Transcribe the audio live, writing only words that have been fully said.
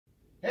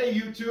Hey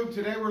YouTube,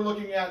 today we're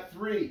looking at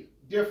 3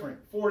 different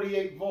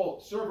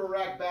 48-volt server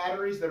rack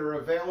batteries that are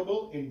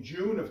available in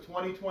June of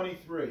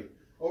 2023.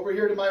 Over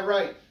here to my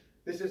right,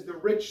 this is the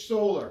Rich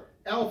Solar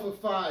Alpha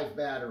 5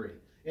 battery.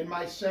 In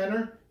my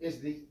center is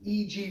the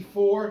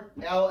EG4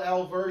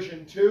 LL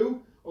version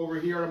 2. Over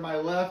here on my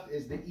left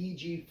is the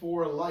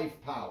EG4 Life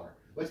Power.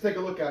 Let's take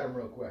a look at them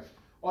real quick.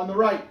 On the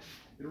right,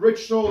 the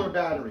Rich Solar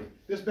battery.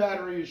 This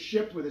battery is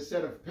shipped with a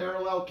set of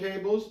parallel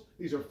cables.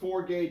 These are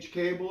 4-gauge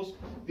cables.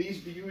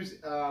 These use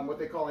what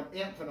they call an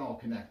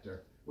amphenol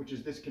connector, which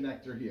is this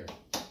connector here.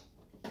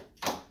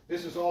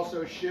 This is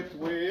also shipped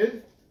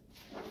with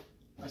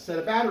a set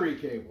of battery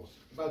cables,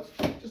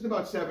 just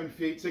about 7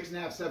 feet,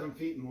 6.5, 7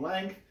 feet in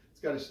length.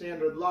 It's got a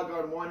standard lug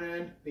on one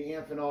end, the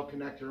amphenol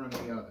connector on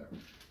the other.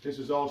 This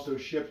is also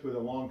shipped with a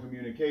long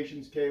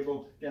communications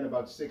cable, again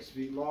about 6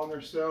 feet long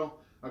or so,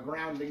 a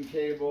grounding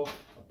cable,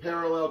 a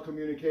parallel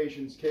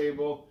communications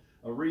cable,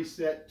 a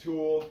reset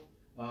tool.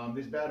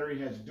 This battery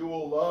has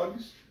dual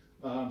lugs,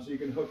 so you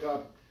can hook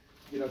up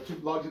 2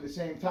 lugs at the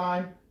same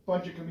time.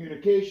 Bunch of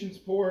communications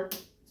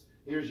port.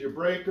 Here's your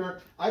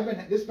breaker.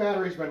 This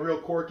battery's been real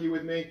quirky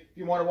with me. If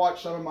you want to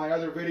watch some of my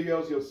other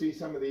videos, you'll see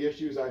some of the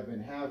issues I've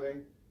been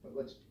having. But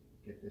let's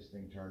get this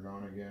thing turned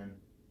on again.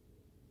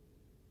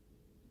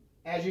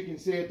 As you can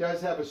see, it does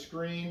have a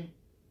screen.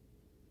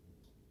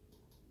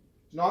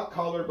 It's not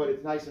color, but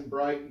it's nice and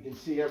bright. You can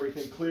see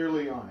everything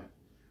clearly on it.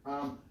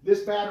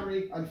 This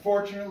battery,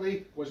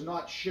 unfortunately, was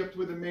not shipped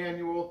with a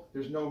manual.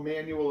 There's no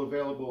manual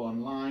available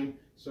online,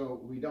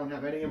 so we don't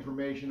have any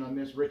information on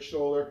this. Rich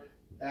Solar,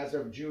 as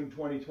of June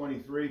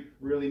 2023,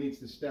 really needs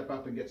to step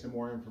up and get some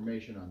more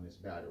information on this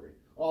battery.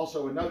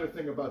 Also, another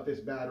thing about this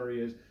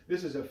battery is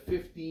this is a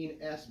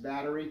 15S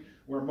battery,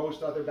 where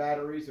most other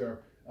batteries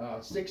are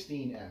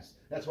 16S.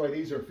 That's why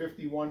these are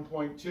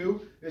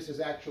 51.2. This is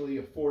actually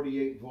a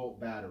 48-volt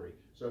battery.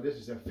 So this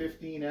is a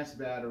 15S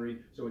battery,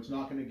 so it's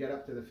not going to get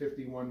up to the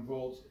 51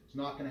 volts. It's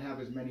not going to have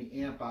as many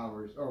amp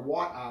hours or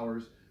watt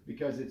hours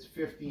because it's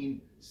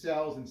 15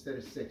 cells instead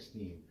of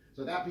 16.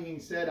 So that being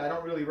said, I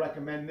don't really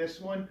recommend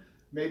this one.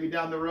 Maybe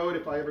down the road,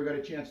 if I ever got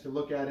a chance to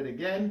look at it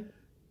again,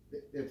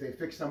 if they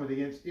fix some of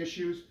the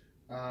issues,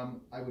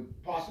 I would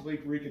possibly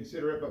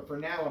reconsider it, but for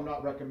now I'm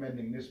not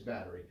recommending this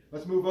battery.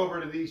 Let's move over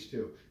to these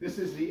two. This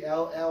is the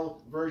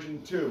LL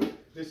version 2.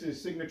 This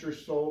is Signature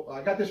Solar.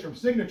 I got this from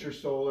Signature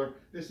Solar.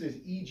 This is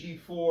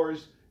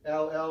EG4's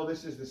LL.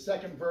 This is the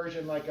second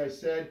version, like I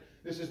said.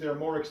 This is their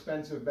more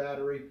expensive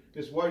battery.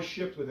 This was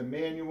shipped with a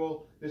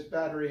manual. This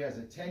battery has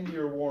a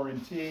 10-year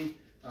warranty.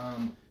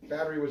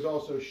 Battery was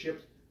also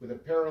shipped with a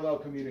parallel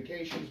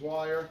communications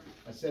wire,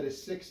 a set of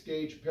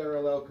 6-gauge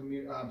parallel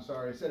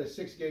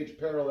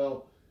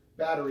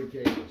battery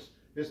cables.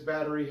 This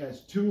battery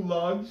has 2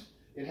 lugs.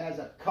 It has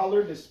a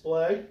color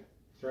display.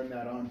 Turn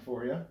that on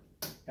for you.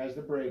 Has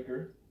the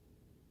breaker.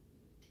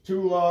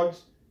 2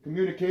 lugs.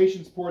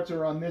 Communications ports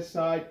are on this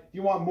side. If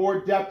you want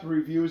more depth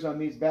reviews on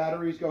these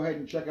batteries, go ahead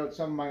and check out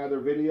some of my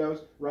other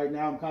videos. Right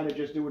now I'm kind of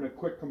just doing a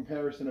quick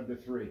comparison of the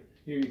 3.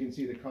 Here you can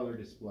see the color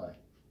display.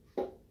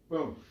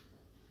 Boom.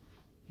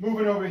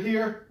 Moving over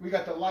here, we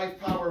got the Life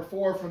Power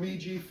 4 from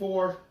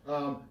EG4.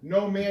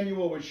 No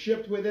manual was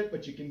shipped with it,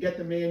 but you can get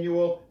the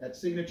manual at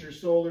Signature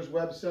Solar's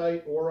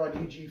website or on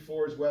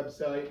EG4's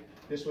website.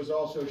 This was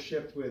also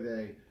shipped with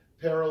a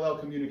parallel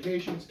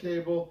communications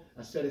cable,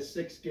 a set of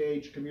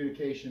 6-gauge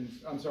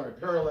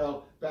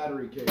parallel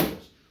battery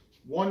cables.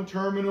 1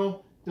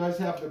 terminal does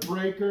have the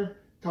breaker,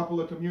 couple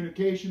of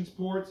communications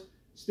ports,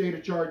 state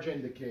of charge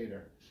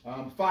indicator.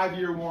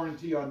 5-year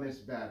warranty on this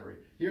battery.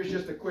 Here's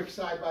just a quick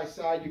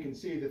side-by-side. You can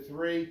see the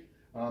 3.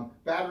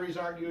 Batteries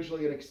aren't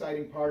usually an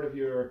exciting part of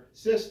your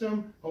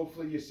system.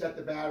 Hopefully you set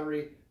the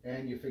battery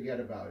and you forget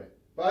about it.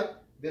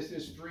 But this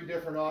is 3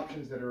 different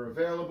options that are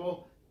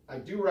available. I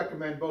do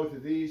recommend both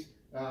of these.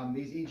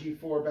 These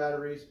EG4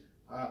 batteries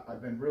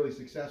have been really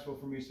successful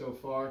for me so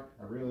far.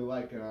 I really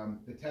like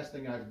the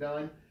testing I've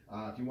done.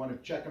 If you want to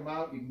check them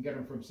out, you can get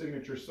them from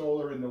Signature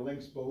Solar in the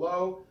links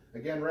below.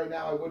 Again, right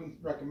now I wouldn't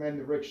recommend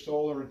the Rich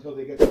Solar until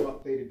they get some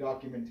updated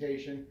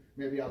documentation.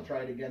 Maybe I'll try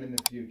it again in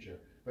the future.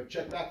 But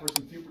check back for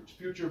some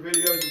future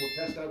videos and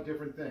we'll test out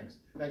different things.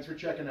 Thanks for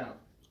checking out.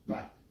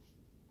 Bye.